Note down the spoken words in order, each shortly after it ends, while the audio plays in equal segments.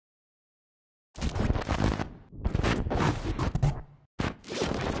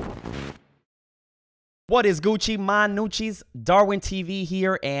What is Gucci Manucci's Darwin TV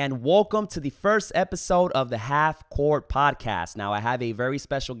here, and welcome to the first episode of the Half Court Podcast. Now, I have a very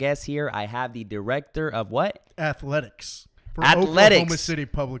special guest here. I have the director of what? Athletics. For Oklahoma City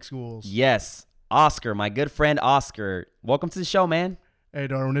Public Schools. Yes, Oscar, my good friend Oscar. Welcome to the show, man. Hey,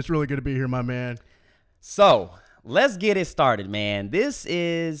 Darwin, it's really good to be here, my man. So, let's get it started, man. This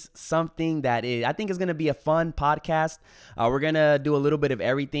is something that I think is going to be a fun podcast. We're going to do a little bit of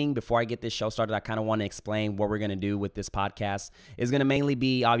everything. Before I get this show started, I kind of want to explain what we're going to do with this podcast. It's going to mainly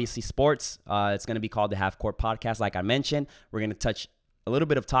be, obviously, sports. It's going to be called the Half Court Podcast, like I mentioned. We're going to touch a little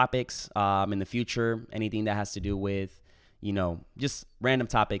bit of topics in the future, anything that has to do with, just random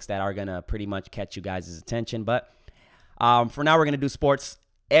topics that are going to pretty much catch you guys' attention. But for now, we're going to do sports.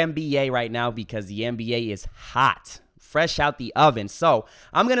 NBA right now because the NBA is hot, fresh out the oven. So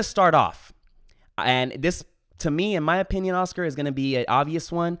I'm going to start off. And this, to me, in my opinion, Oscar, is going to be an obvious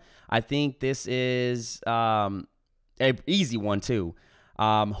one. I think this is an easy one, too.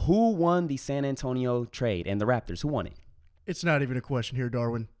 Who won the San Antonio trade and the Raptors? Who won it? It's not even a question here,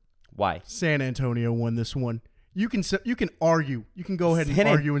 Darwin. Why? San Antonio won this one. You can argue. You can go ahead and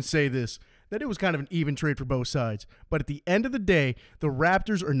argue and say this, that it was kind of an even trade for both sides. But at the end of the day, the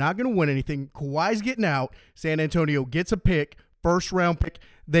Raptors are not going to win anything. Kawhi's getting out. San Antonio gets a pick, first-round pick.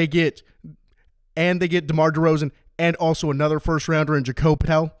 They get DeMar DeRozan and also another first-rounder in Jakob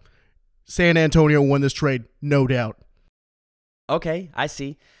Poeltl. San Antonio won this trade, no doubt. Okay, I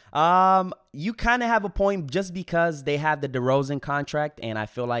see. You kind of have a point just because they have the DeRozan contract, and I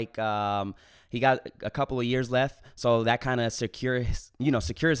feel like he got a couple of years left, so that kind of secures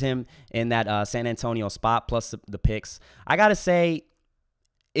him in that San Antonio spot, plus the picks. I got to say,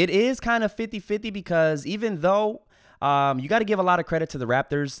 it is kind of 50-50 because even though you got to give a lot of credit to the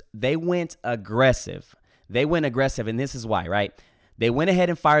Raptors, they went aggressive. And this is why, right? They went ahead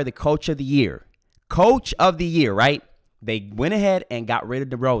and fired the coach of the year. Coach of the year, right? They went ahead and got rid of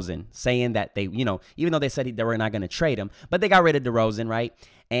DeRozan, saying that they, even though they said they were not going to trade him, but they got rid of DeRozan, right?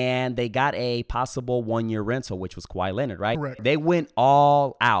 And they got a possible one-year rental, which was Kawhi Leonard, right? Correct. They went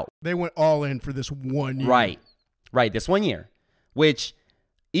all out. They went all in for this 1 year. Right, this 1 year, which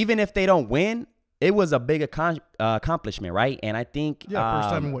even if they don't win, it was a big accomplishment, right? And I think... Yeah, first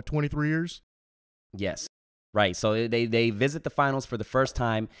time in, 23 years? Yes, right. So they visit the finals for the first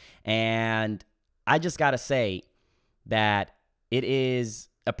time, and I just got to say that it is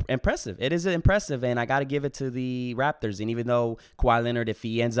impressive. It is impressive, and I got to give it to the Raptors. And even though Kawhi Leonard, if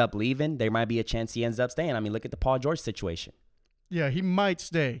he ends up leaving, there might be a chance he ends up staying. I mean, look at the Paul George situation. Yeah, he might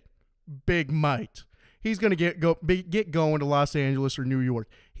stay. Big might. He's going to get going to Los Angeles or New York.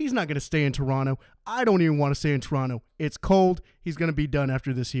 He's not going to stay in Toronto. I don't even want to stay in Toronto. It's cold. He's going to be done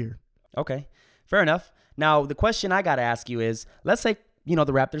after this year. Okay, fair enough. Now, the question I got to ask you is, let's say, the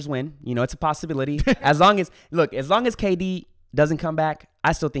Raptors win. It's a possibility. As long as KD doesn't come back,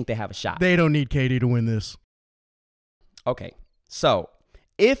 I still think they have a shot. They don't need KD to win this. Okay. So,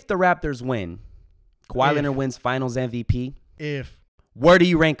 if the Raptors win, Kawhi Leonard wins Finals MVP. Where do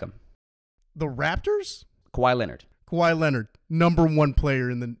you rank him? The Raptors? Kawhi Leonard, #1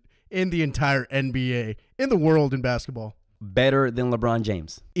 player in the entire NBA, in the world in basketball. Better than LeBron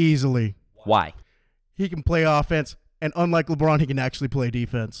James. Easily. Why? He can play offense. And unlike LeBron, he can actually play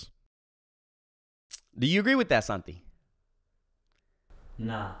defense. Do you agree with that, Santi?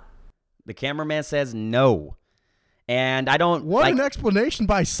 Nah. The cameraman says no. And I don't... What an explanation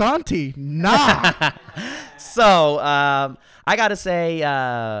by Santi. Nah. So, I got to say,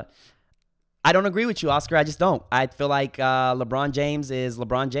 I don't agree with you, Oscar. I just don't. I feel like LeBron James is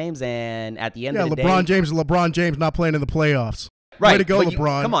LeBron James, and at the end of the day... Yeah, LeBron James not playing in the playoffs. Right. Way to go,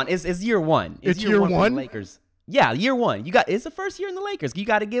 LeBron. Come on, it's year one. It's year one? For the Lakers. Yeah, year one. It's the first year in the Lakers. You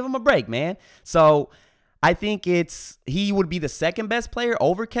got to give him a break, man. So I think he would be the second best player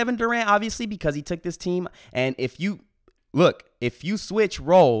over Kevin Durant, obviously, because he took this team. And if you switch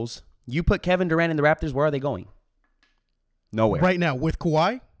roles, you put Kevin Durant in the Raptors, where are they going? Nowhere. Right now, with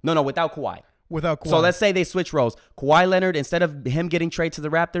Kawhi? No, without Kawhi. Without Kawhi. So let's say they switch roles. Kawhi Leonard, instead of him getting traded to the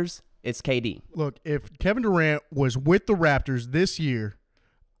Raptors, it's KD. Look, if Kevin Durant was with the Raptors this year,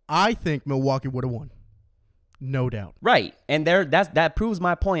 I think Milwaukee would have won. No doubt. Right. And that proves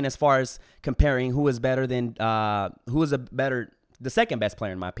my point as far as comparing who is better than the second best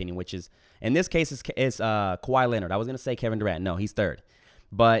player in my opinion, which is in this case is Kawhi Leonard. I was going to say Kevin Durant. No, he's third.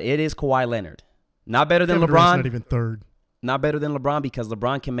 But it is Kawhi Leonard. Not better than Kevin LeBron. Durant's not even third. Not better than LeBron because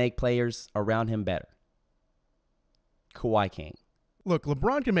LeBron can make players around him better. Kawhi can't. Look,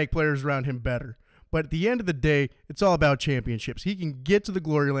 LeBron can make players around him better. But at the end of the day, it's all about championships. He can get to the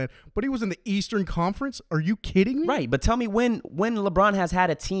glory land, but he was in the Eastern Conference? Are you kidding me? Right, but tell me when LeBron has had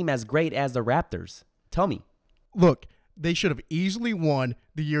a team as great as the Raptors. Tell me. Look, they should have easily won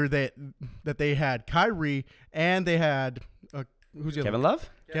the year that they had Kyrie and they had Kevin Love?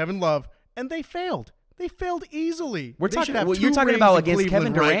 Kevin Love, and they failed. They failed easily. You're talking about against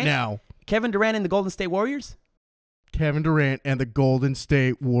Kevin Durant right now. Kevin Durant and the Golden State Warriors? Kevin Durant and the Golden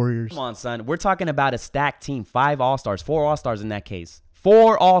State Warriors. Come on, son. We're talking about a stacked team. 5 All-Stars. 4 All-Stars in that case.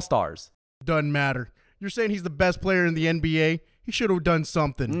 4 All-Stars. Doesn't matter. You're saying he's the best player in the NBA? He should have done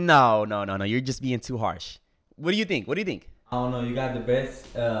something. No. You're just being too harsh. What do you think? I don't know. You got the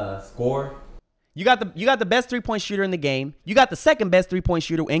best scorer. You got the best 3-point shooter in the game. You got the second best 3-point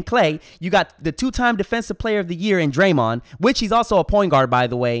shooter in Clay. You got the 2-time Defensive Player of the Year in Draymond, which he's also a point guard, by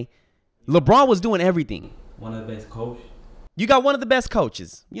the way. LeBron was doing everything. One of the best coaches. You got one of the best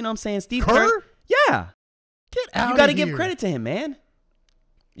coaches. You know what I'm saying? Steve Kerr? Yeah. Get out You got to of give here. credit to him, man.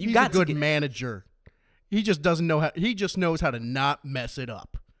 He's a good manager. He just doesn't know how. He just knows how to not mess it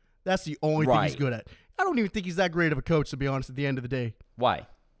up. That's the only thing he's good at. I don't even think he's that great of a coach, to be honest, at the end of the day. Why?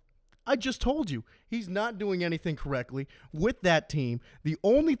 I just told you. He's not doing anything correctly with that team. The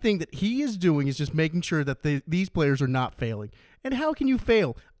only thing that he is doing is just making sure that these players are not failing. And how can you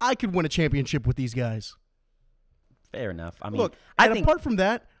fail? I could win a championship with these guys. Fair enough. I mean, look, apart from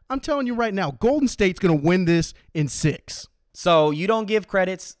that, I'm telling you right now, Golden State's going to win this in 6. So you don't give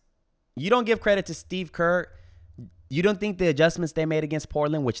credits. You don't give credit to Steve Kerr. You don't think the adjustments they made against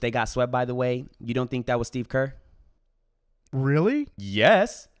Portland, which they got swept, by the way, you don't think that was Steve Kerr? Really?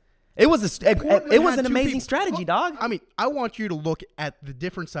 Yes. It was an amazing strategy, dog. I mean, I want you to look at the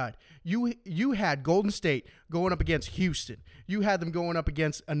different side. You had Golden State going up against Houston. You had them going up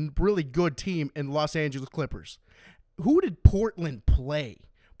against a really good team in Los Angeles Clippers. Who did Portland play?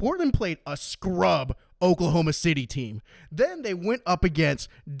 Portland played a scrub Oklahoma City team. Then they went up against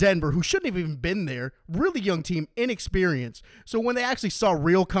Denver, who shouldn't have even been there. Really young team, inexperienced. So when they actually saw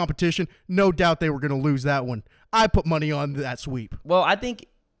real competition, no doubt they were going to lose that one. I put money on that sweep. Well, I think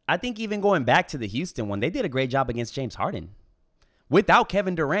even going back to the Houston one, they did a great job against James Harden without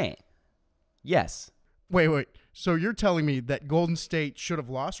Kevin Durant. Yes. Wait. So you're telling me that Golden State should have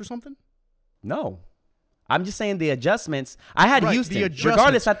lost or something? No. I'm just saying the adjustments. I had Houston. Regardless,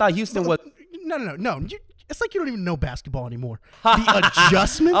 Regardless, I thought Houston was. No. It's like you don't even know basketball anymore. The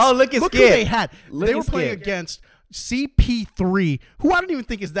adjustments? Oh, look at Skip. Who they had. They were Skip. playing against CP3, who I don't even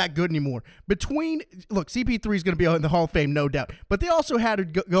think is that good anymore. CP3 is going to be in the Hall of Fame, no doubt. But they also had to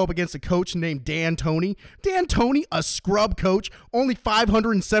go up against a coach named Dan Toney. Dan Toney, a scrub coach, only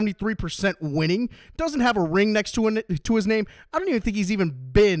 573% winning, doesn't have a ring next to his name. I don't even think he's even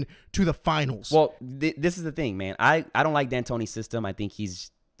been to the finals. Well, this is the thing, man. I don't like Dan Toney's system. I think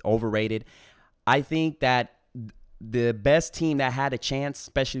he's overrated. I think that the best team that had a chance,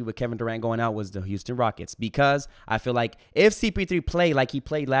 especially with Kevin Durant going out, was the Houston Rockets, because I feel like if CP3 played like he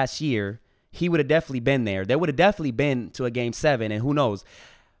played last year, he would have definitely been there. They would have definitely been to a Game 7, and who knows.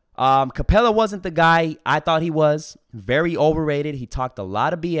 Capella wasn't the guy I thought he was. Very overrated. He talked a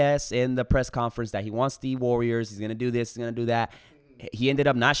lot of BS in the press conference that he wants the Warriors. He's going to do this. He's going to do that. He ended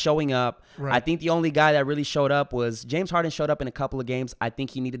up not showing up. Right. I think the only guy that really showed up was James Harden. Showed up in a couple of games. I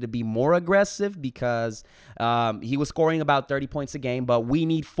think he needed to be more aggressive because he was scoring about 30 points a game, but we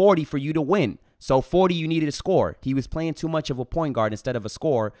need 40 for you to win. So 40 you needed to score. He was playing too much of a point guard instead of a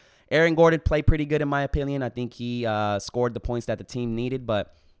scorer. Aaron Gordon played pretty good in my opinion. I think he scored the points that the team needed,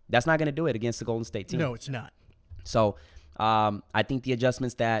 but that's not going to do it against the Golden State team. No, it's not. So I think the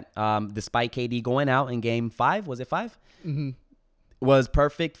adjustments that despite KD going out in Game 5, was it 5? Mm-hmm. Was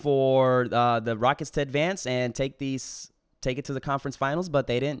perfect for the Rockets to advance and take it to the conference finals, but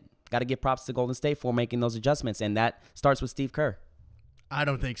they didn't. Got to give props to Golden State for making those adjustments, and that starts with Steve Kerr. I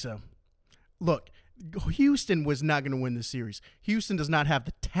don't think so. Look, Houston was not going to win this series. Houston does not have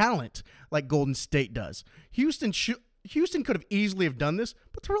the talent like Golden State does. Houston could have easily have done this,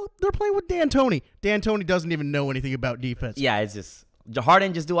 but they're playing with Dan Toney. Dan Toney doesn't even know anything about defense. Yeah, it's just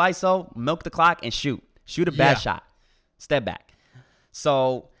Harden just do ISO, milk the clock, and shoot a bad shot, step back.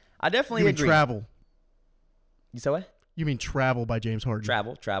 So I definitely agree. Travel. You said what? You mean Travel by James Harden.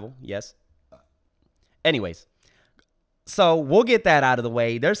 Travel, yes. Anyways, so we'll get that out of the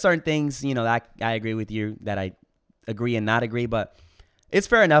way. There's certain things, that I agree with you, that I agree and not agree, but it's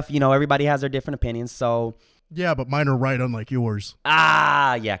fair enough. Everybody has their different opinions, so. Yeah, but mine are right, unlike yours.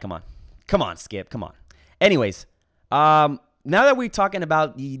 Yeah, come on, Skip, come on. Anyways, now that we're talking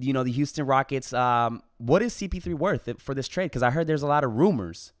about the Houston Rockets, what is CP3 worth for this trade? Because I heard there's a lot of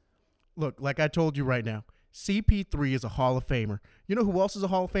rumors. Look, like I told you right now, CP3 is a Hall of Famer. You know who else is a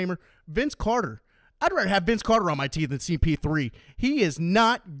Hall of Famer? Vince Carter. I'd rather have Vince Carter on my team than CP3. He is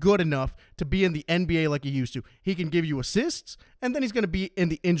not good enough to be in the NBA like he used to. He can give you assists, and then he's going to be in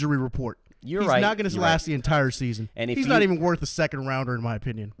the injury report. You're He's right. not going to last the entire season. And if he's not even worth a second rounder, in my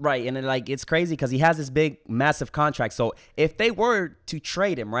opinion. Right, and it's crazy because he has this big, massive contract. So if they were to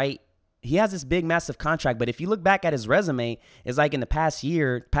trade him, right, he has this big, massive contract. But if you look back at his resume, it's like in the past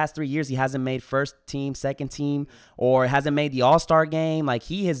 3 years, he hasn't made first team, second team, or hasn't made the All-Star game. Like,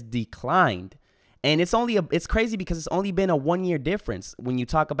 he has declined. And it's crazy because it's only been a 1 year difference when you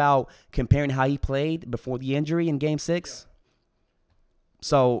talk about comparing how he played before the injury in Game 6.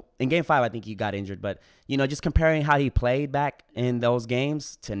 So in Game 5, I think he got injured. But, just comparing how he played back in those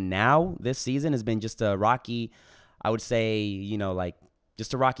games to now, this season has been just a rocky, I would say,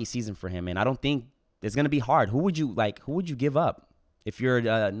 just a rocky season for him. And I don't think it's going to be hard. Who would you give up if you're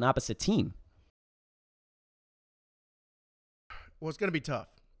an opposite team? Well, it's going to be tough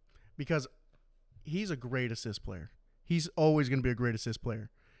because he's a great assist player. He's always going to be a great assist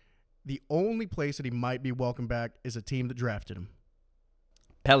player. The only place that he might be welcome back is a team that drafted him.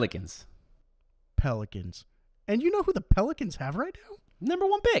 Pelicans. And you know who the Pelicans have right now? Number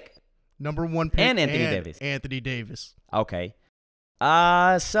 1 pick. Number 1 pick. And Anthony Davis. Okay.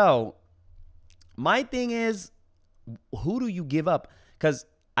 So my thing is, who do you give up? Because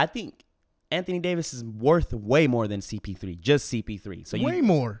I think Anthony Davis is worth way more than CP3, just CP3. So way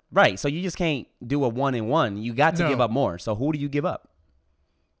more. Right. So you just can't do a 1-and-1. You got to give up more. So who do you give up?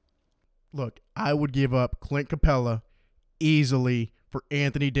 Look, I would give up Clint Capella easily for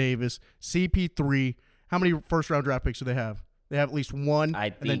Anthony Davis. CP3, how many first-round draft picks do they have? They have at least one,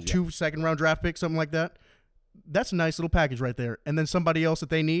 and then 2 second-round draft picks, something like that. That's a nice little package right there. And then somebody else that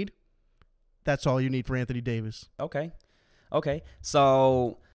they need, that's all you need for Anthony Davis. Okay.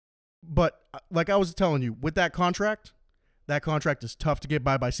 So, but like I was telling you, with that contract is tough to get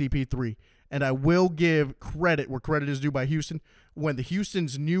by CP3. And I will give credit where credit is due by Houston. When the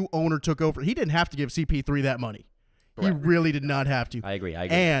Houston's new owner took over, he didn't have to give CP3 that money. Correct. He really did not have to. I agree.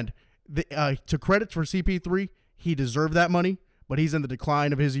 And to credit for CP3, he deserved that money, but he's in the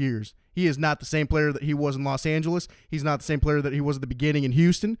decline of his years. He is not the same player that he was in Los Angeles. He's not the same player that he was at the beginning in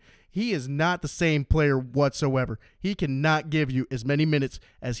Houston. He is not the same player whatsoever. He cannot give you as many minutes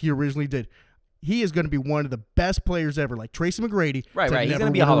as he originally did. He is going to be one of the best players ever, like Tracy McGrady. Right. He's going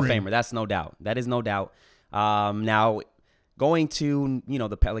to be a Hall of Famer. That's no doubt. That is no doubt. Now, going to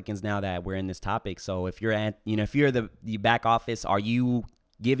the Pelicans. Now that we're in this topic, so if you're the back office, are you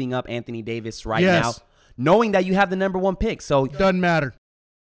giving up Anthony Davis now, knowing that you have the number 1 pick? So doesn't matter.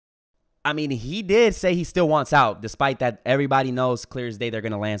 I mean, he did say he still wants out, despite that everybody knows clear as day they're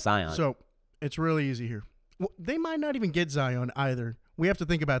going to land Zion. So it's really easy here. Well, they might not even get Zion either. We have to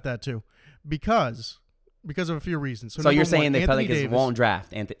think about that too, because of a few reasons. So you're saying the Pelicans won't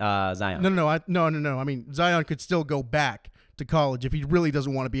draft Zion? No. I mean, Zion could still go back to college if he really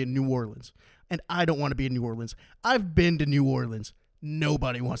doesn't want to be in New Orleans. And I don't want to be in New Orleans. I've been to New Orleans.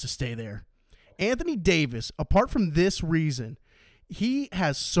 Nobody wants to stay there. Anthony Davis, apart from this reason, he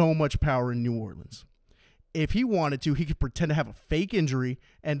has so much power in New Orleans. If he wanted to, he could pretend to have a fake injury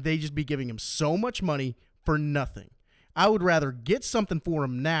and they just be giving him so much money for nothing. I would rather get something for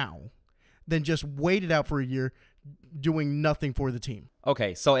him now than just wait it out for a year doing nothing for the team.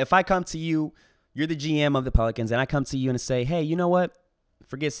 Okay, so if I come to you, you're the GM of the Pelicans, and I come to you and say, hey, you know what?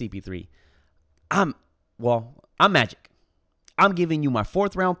 Forget CP3. I'm Magic. I'm giving you my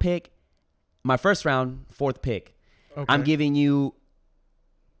 4th round pick, my first round 4th pick. Okay. I'm giving you,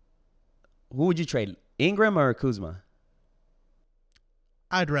 who would you trade, Ingram or Kuzma?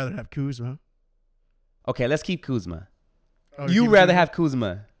 I'd rather have Kuzma. Okay, let's keep Kuzma. You'd rather have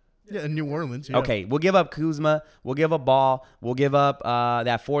Kuzma? Yeah, in New Orleans. Yeah. Okay, we'll give up Kuzma. We'll give up Ball. We'll give up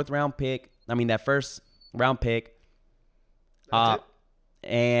that 4th round pick. That first round pick. That's it?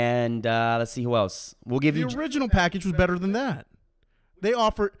 And let's see who else. We'll give the original package was better than that. They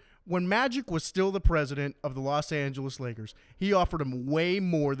offered, when Magic was still the president of the Los Angeles Lakers, he offered him way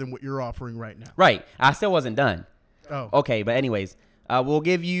more than what you're offering right now. Right. I still wasn't done. Oh. Okay, but anyways, we'll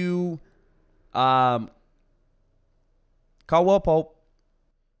give you Caldwell Pope.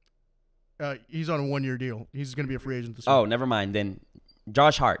 He's on a 1-year deal. He's going to be a free agent this week. Oh, never mind. Then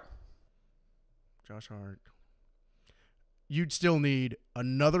Josh Hart. You'd still need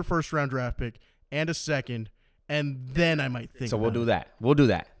another first-round draft pick and a second, and then I might think. So we'll do that. We'll do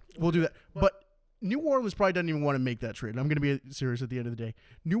that. But New Orleans probably doesn't even want to make that trade. I'm going to be serious at the end of the day.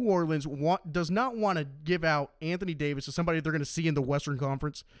 New Orleans does not want to give out Anthony Davis to somebody they're going to see in the Western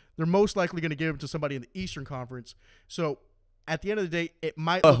Conference. They're most likely going to give him to somebody in the Eastern Conference. So at the end of the day, it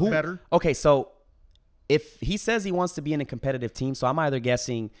might look better. Okay, so if he says he wants to be in a competitive team, so I'm either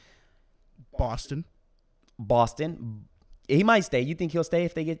guessing Boston. He might stay. You think he'll stay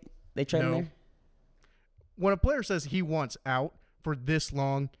if they trade him there? When a player says he wants out for this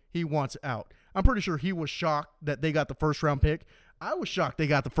long, He wants out. I'm pretty sure he was shocked that they got the first-round pick. I was shocked they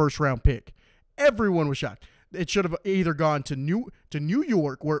got the first-round pick. Everyone was shocked. It should have either gone to New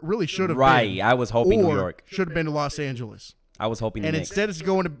York, where it really should have been. Right. I was hoping New York. Should have been to Los Angeles. I was hoping. And instead, it's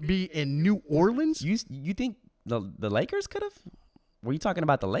going to be in New Orleans. You think the Lakers could have? Were you talking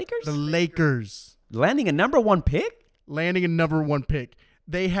about the Lakers? The Lakers landing a number 1 pick. Landing a number 1 pick.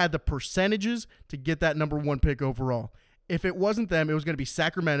 They had the percentages to get that number 1 pick overall. If it wasn't them, it was going to be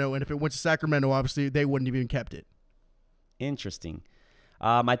Sacramento. And if it went to Sacramento, obviously, they wouldn't have even kept it. Interesting.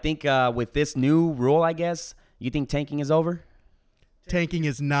 I think with this new rule, I guess, you think tanking is over? Tanking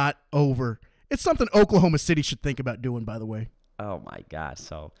is not over. It's something Oklahoma City should think about doing, by the way. Oh, my gosh.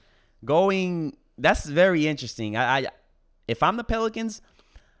 So that's very interesting. If I'm the Pelicans,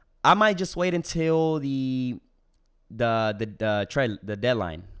 I might just wait until the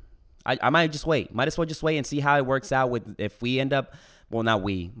deadline. I might just wait. Might as well just wait and see how it works out with if we end up, well, not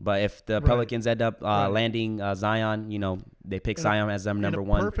we, but if the Pelicans end up landing Zion, they pick Zion as their number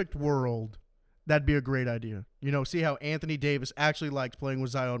 1. In a perfect world, that'd be a great idea. See how Anthony Davis actually likes playing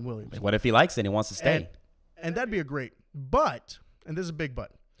with Zion Williams. What if he likes it and he wants to stay? And that'd be a great. But, and this is a big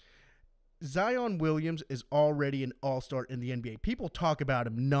but, Zion Williams is already an all-star in the NBA. People talk about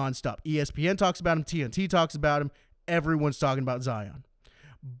him nonstop. ESPN talks about him. TNT talks about him. Everyone's talking about Zion.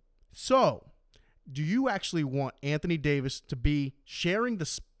 So, do you actually want Anthony Davis to be sharing the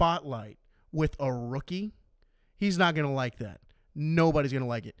spotlight with a rookie? He's not going to like that. Nobody's going to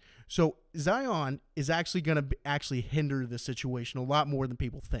like it. So, Zion is actually going to hinder this situation a lot more than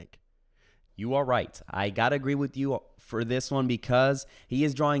people think. You are right. I got to agree with you for this one because he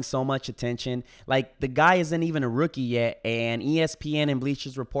is drawing so much attention. Like, the guy isn't even a rookie yet, and ESPN and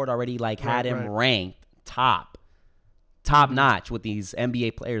Bleachers Report already had him ranked top notch with these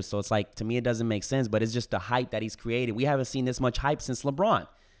NBA players. So it's like, to me, it doesn't make sense, but it's just the hype that he's created. We haven't seen this much hype since LeBron.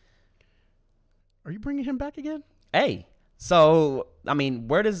 Are you bringing him back again? Hey, so, I mean,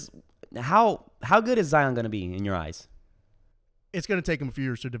 how good is Zion going to be in your eyes? It's going to take him a few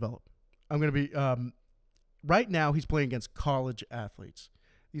years to develop. I'm going to be, right now he's playing against college athletes.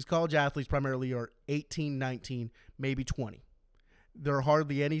 These college athletes primarily are 18, 19, maybe 20. There are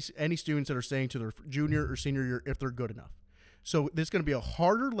hardly any students that are staying to their junior or senior year if they're good enough. So this is going to be a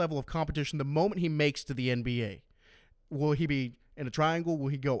harder level of competition the moment he makes to the NBA. Will he be in a triangle? Will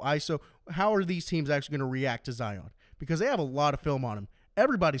he go ISO? How are these teams actually going to react to Zion? Because they have a lot of film on him.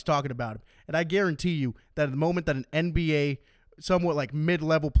 Everybody's talking about him. And I guarantee you that at the moment that an NBA, somewhat like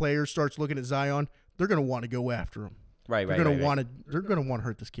mid-level player starts looking at Zion, they're going to want to go after him. They're going to want to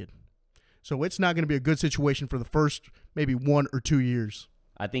hurt this kid. So it's not going to be a good situation for the first maybe 1 or 2 years.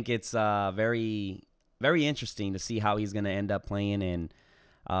 I think it's very, very interesting to see how he's going to end up playing and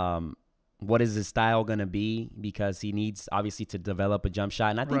what is his style going to be because he needs, obviously, to develop a jump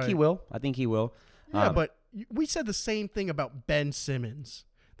shot. And I think he will. Yeah, but we said the same thing about Ben Simmons,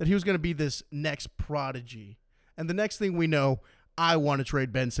 that he was going to be this next prodigy. And the next thing we know, I want to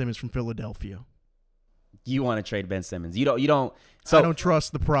trade Ben Simmons from Philadelphia. You want to trade Ben Simmons. You don't. So, I don't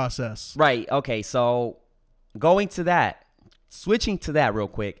trust the process. Right. Okay. So switching to that real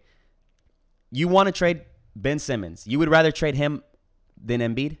quick, you want to trade Ben Simmons. You would rather trade him than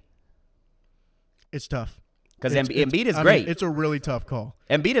Embiid? It's tough. Because Embiid is great. It's a really tough call.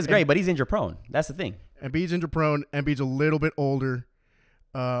 Embiid is great, but he's injury prone. That's the thing. Embiid's injury prone. Embiid's a little bit older.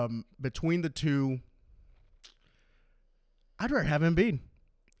 Between the two, I'd rather have Embiid.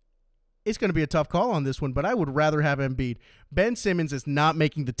 It's going to be a tough call on this one, but I would rather have Embiid. Ben Simmons is not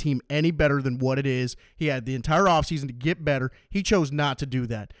making the team any better than what it is. He had the entire offseason to get better. He chose not to do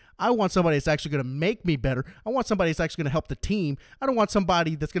that. I want somebody that's actually going to make me better. I want somebody that's actually going to help the team. I don't want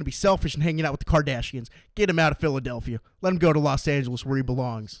somebody that's going to be selfish and hanging out with the Kardashians. Get him out of Philadelphia. Let him go to Los Angeles where he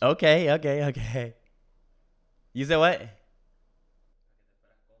belongs. Okay. You said what?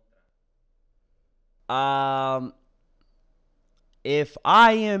 If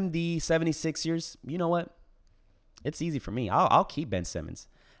I am the 76ers, you know what? It's easy for me. I'll keep Ben Simmons.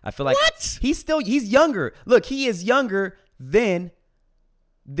 I feel like he's younger. Look, he is younger than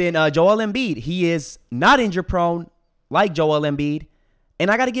Joel Embiid. He is not injury prone like Joel Embiid. And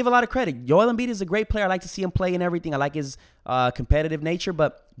I got to give a lot of credit. Joel Embiid is a great player. I like to see him play and everything. I like his competitive nature.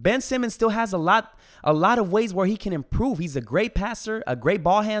 But Ben Simmons still has a lot of ways where he can improve. He's a great passer, a great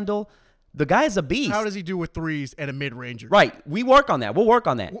ball handle. The guy is a beast. How does he do with threes and a mid-ranger? Right. We work on that. We'll work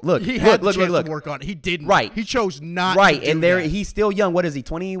on that. Look, he had look. to work on it. He didn't. Right. He chose not right. to do And that. he's still young. What is he,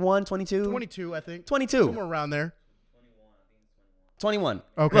 21, 22? 22, I think. 22. Somewhere around there. 21.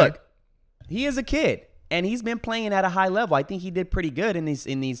 Okay. Look, he is a kid, and he's been playing at a high level. I think he did pretty good in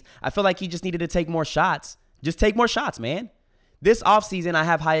these. I feel like he just needed to take more shots. Just take more shots, man. This offseason, I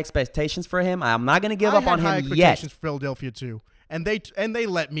have high expectations for him. I'm not going to give up on high him expectations yet. for Philadelphia too, and they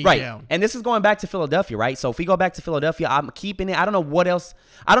let me Right. down. And this is going back to Philadelphia, right? So if we go back to Philadelphia, I'm keeping it. I don't know what else.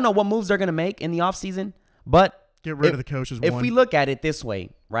 I don't know what moves they're going to make in the offseason, but Get rid of the coaches. If we look at it this way,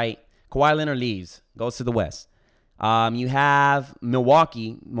 right? Kawhi Leonard leaves, goes to the West. You have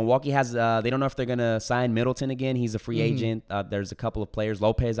Milwaukee. Milwaukee has they don't know if they're gonna sign Middleton again. He's a free agent. There's a couple of players.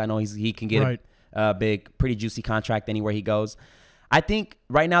 Lopez, I know he can get a big, pretty juicy contract anywhere he goes. I think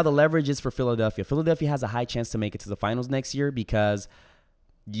right now the leverage is for Philadelphia. Philadelphia has a high chance to make it to the finals next year because,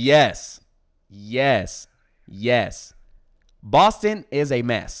 yes, Boston is a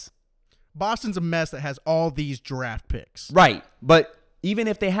mess. Boston's a mess that has all these draft picks. Right, but even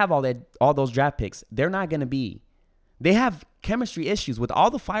if they have all those draft picks, they're not gonna be. They have chemistry issues with all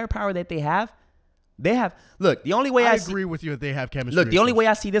the firepower that they have. They have. Look, the only way I agree with you that they have chemistry. Look, the only way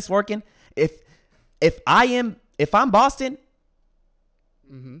I see this working, if I'm Boston,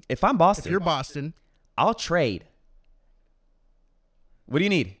 if you're Boston, I'll trade. What do you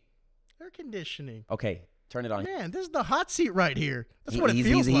need? Air conditioning. Okay, turn it on. Man, this is the hot seat right here. That's what it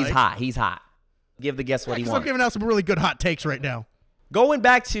feels like. He's hot. He's hot. Give the guest what he wants. I'm giving out some really good hot takes right now. Going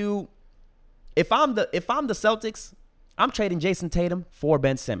back to, if I'm the Celtics, I'm trading Jason Tatum for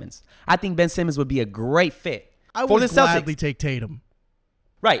Ben Simmons. I think Ben Simmons would be a great fit I for the would Celtics. gladly take Tatum.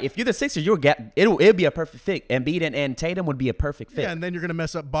 Right. If you're the Sixers, it'll be a perfect fit. Embiid and Tatum would be a perfect fit. Yeah, and then you're going to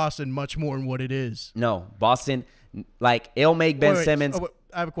mess up Boston much more than what it is. No, Boston, like, it'll make Ben Simmons.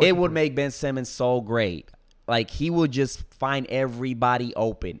 I have a question. It would make Ben Simmons so great. Like, he would just find everybody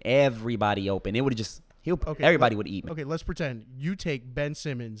open. Everybody open. It would just, everybody would eat him. Okay, let's pretend you take Ben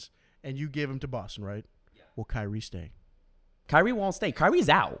Simmons and you give him to Boston, right? Yeah. Will Kyrie stay? Kyrie won't stay. Kyrie's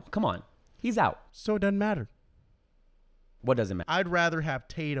out. Come on. He's out. So it doesn't matter. What doesn't matter? I'd rather have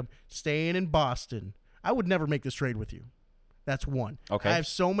Tatum staying in Boston. I would never make this trade with you. That's one. Okay. I have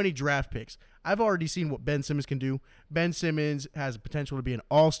so many draft picks. I've already seen what Ben Simmons can do. Ben Simmons has the potential to be an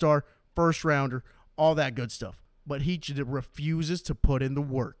all-star, first-rounder, all that good stuff. But he refuses to put in the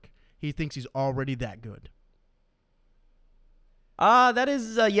work. He thinks he's already that good. That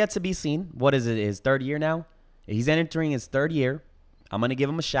is yet to be seen. What is it? His third year now? He's entering his third year. I'm going to give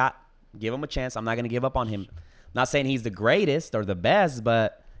him a shot, give him a chance. I'm not going to give up on him. I'm not saying he's the greatest or the best,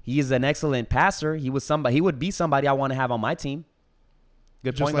 but he is an excellent passer. He would be somebody I want to have on my team.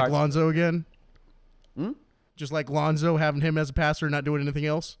 Good point guard. Just like Lonzo again? Just like Lonzo, having him as a passer and not doing anything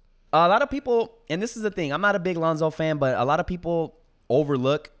else? A lot of people, and this is the thing, I'm not a big Lonzo fan, but a lot of people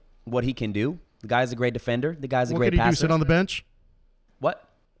overlook what he can do. The guy's a great defender. The guy's a great passer. What can he do, sit on the bench? What?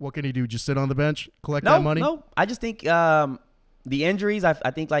 What can he do, just sit on the bench, collect that money? No, I just think the injuries, I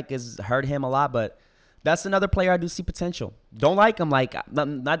think, like, has hurt him a lot, but that's another player I do see potential. Don't like him, like,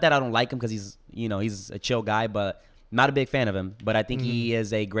 not that I don't like him because he's a chill guy, but not a big fan of him. But I think he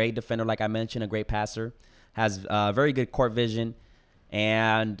is a great defender, like I mentioned, a great passer, has very good court vision,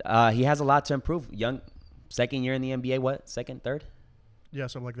 and he has a lot to improve. Young, second year in the NBA, what? Second, third? Yeah,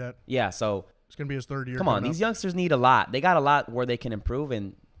 something like that. Yeah, so. It's going to be his third year. Come on, these youngsters need a lot. They got a lot where they can improve,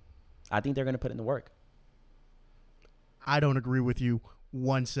 and I think they're going to put in the work. I don't agree with you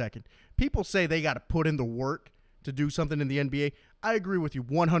 1 second. People say they got to put in the work to do something in the NBA. I agree with you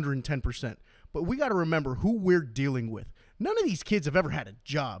 110%. But we got to remember who we're dealing with. None of these kids have ever had a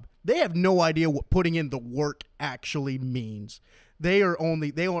job. They have no idea what putting in the work actually means. They are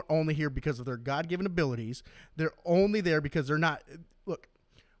only here because of their God-given abilities. They're only there because they're not. Look,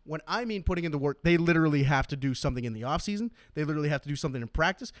 when I mean putting in the work, they literally have to do something in the offseason. They literally have to do something in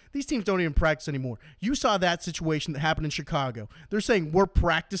practice. These teams don't even practice anymore. You saw that situation that happened in Chicago. They're saying we're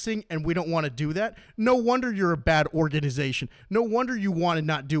practicing and we don't want to do that. No wonder you're a bad organization. No wonder you want to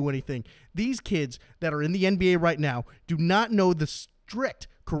not do anything. These kids that are in the NBA right now do not know the strict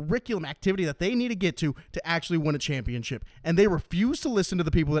curriculum activity that they need to get to actually win a championship. And they refuse to listen to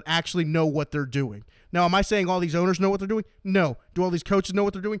the people that actually know what they're doing. Now, am I saying all these owners know what they're doing? No. Do all these coaches know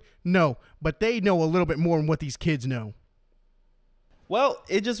what they're doing? No. But they know a little bit more than what these kids know. Well,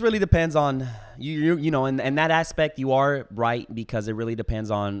 it just really depends on you know, in that aspect, you are right, because it really depends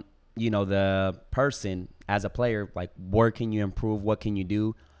on, the person as a player. Like, where can you improve? What can you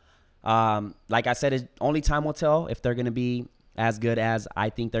do? Like I said, only time will tell if they're going to be as good as I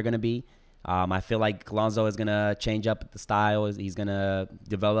think they're going to be. I feel like Lonzo is going to change up the style. He's going to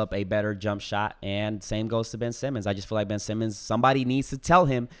develop a better jump shot, and same goes to Ben Simmons. I just feel like Ben Simmons, somebody needs to tell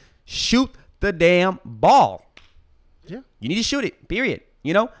him, shoot the damn ball. Yeah. You need to shoot it, period.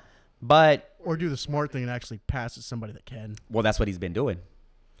 But or do the smart thing and actually pass it to somebody that can. Well, that's what he's been doing.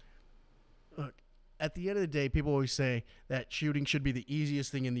 Look, at the end of the day, people always say that shooting should be the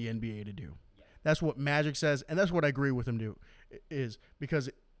easiest thing in the NBA to do. That's what Magic says, and that's what I agree with him to is because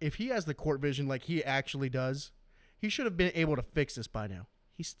if he has the court vision like he actually does, he should have been able to fix this by now.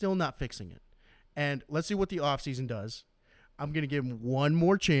 He's still not fixing it. And let's see what the offseason does. I'm going to give him one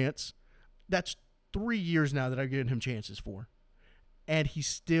more chance. That's 3 years now that I've given him chances for. And he's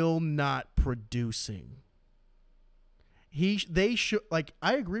still not producing. They should, like,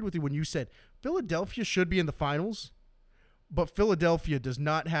 I agreed with you when you said Philadelphia should be in the finals, but Philadelphia does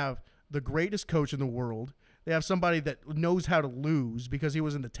not have the greatest coach in the world. They have somebody that knows how to lose because he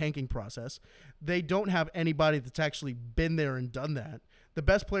was in the tanking process. They don't have anybody that's actually been there and done that. The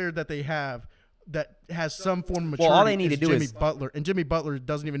best player that they have that has some form of maturity all they need is to do Jimmy is Butler, and Jimmy Butler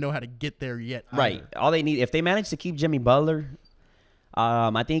doesn't even know how to get there yet. Right. Either. All they need, if they manage to keep Jimmy Butler,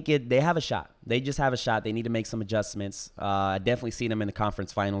 I think they have a shot. They just have a shot. They need to make some adjustments. I definitely seen them in the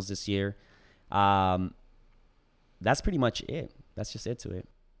conference finals this year. That's pretty much it. That's just it to it.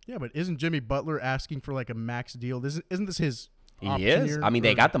 Yeah, but isn't Jimmy Butler asking for like a max deal? Isn't this his option He is. here? I mean,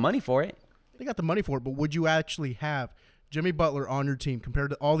 they got the money for it. They got the money for it, but would you actually have Jimmy Butler on your team compared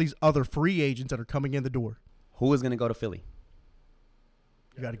to all these other free agents that are coming in the door? Who is going to go to Philly?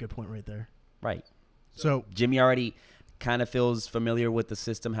 You got a good point right there. Right. So Jimmy already kind of feels familiar with the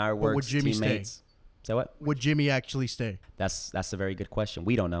system, how it works. would Jimmy teammates. Say what? Would Jimmy actually stay? That's a very good question.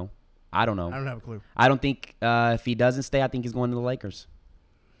 We don't know. I don't know. I don't have a clue. I don't think if he doesn't stay, I think he's going to the Lakers.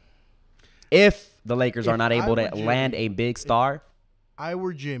 If the Lakers are not able to land a big star. If I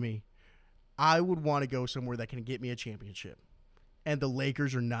were Jimmy, I would want to go somewhere that can get me a championship. And the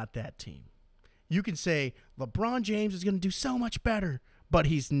Lakers are not that team. You can say LeBron James is going to do so much better, but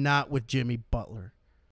he's not with Jimmy Butler.